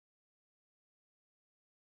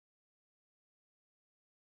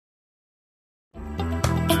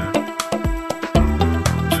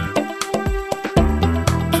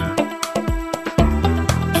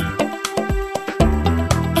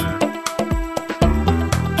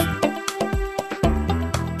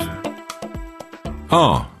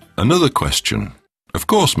Ah, another question. Of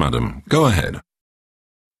course, madam. Go ahead.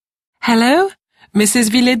 Hello, Mrs.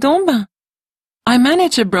 Villedombe. I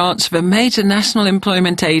manage a branch of a major national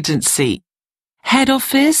employment agency. Head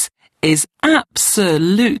office is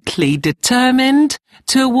absolutely determined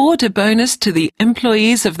to award a bonus to the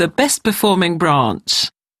employees of the best performing branch.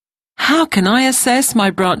 How can I assess my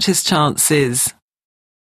branch's chances?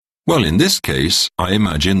 Well, in this case, I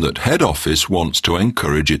imagine that head office wants to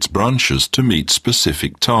encourage its branches to meet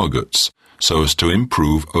specific targets so as to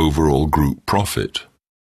improve overall group profit.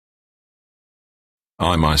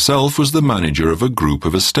 I myself was the manager of a group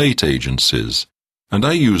of estate agencies, and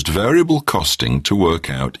I used variable costing to work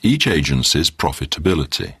out each agency's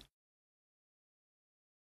profitability.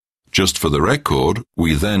 Just for the record,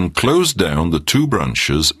 we then closed down the 2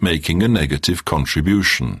 branches making a negative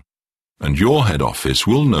contribution, and your head office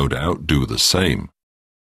will no doubt do the same.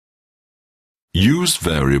 Use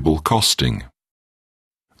variable costing.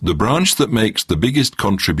 The branch that makes the biggest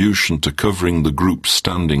contribution to covering the group's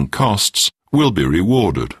standing costs will be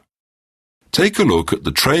rewarded. Take a look at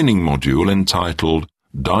the training module entitled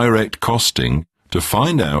Direct Costing to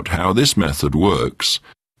find out how this method works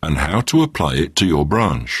and how to apply it to your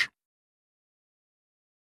branch.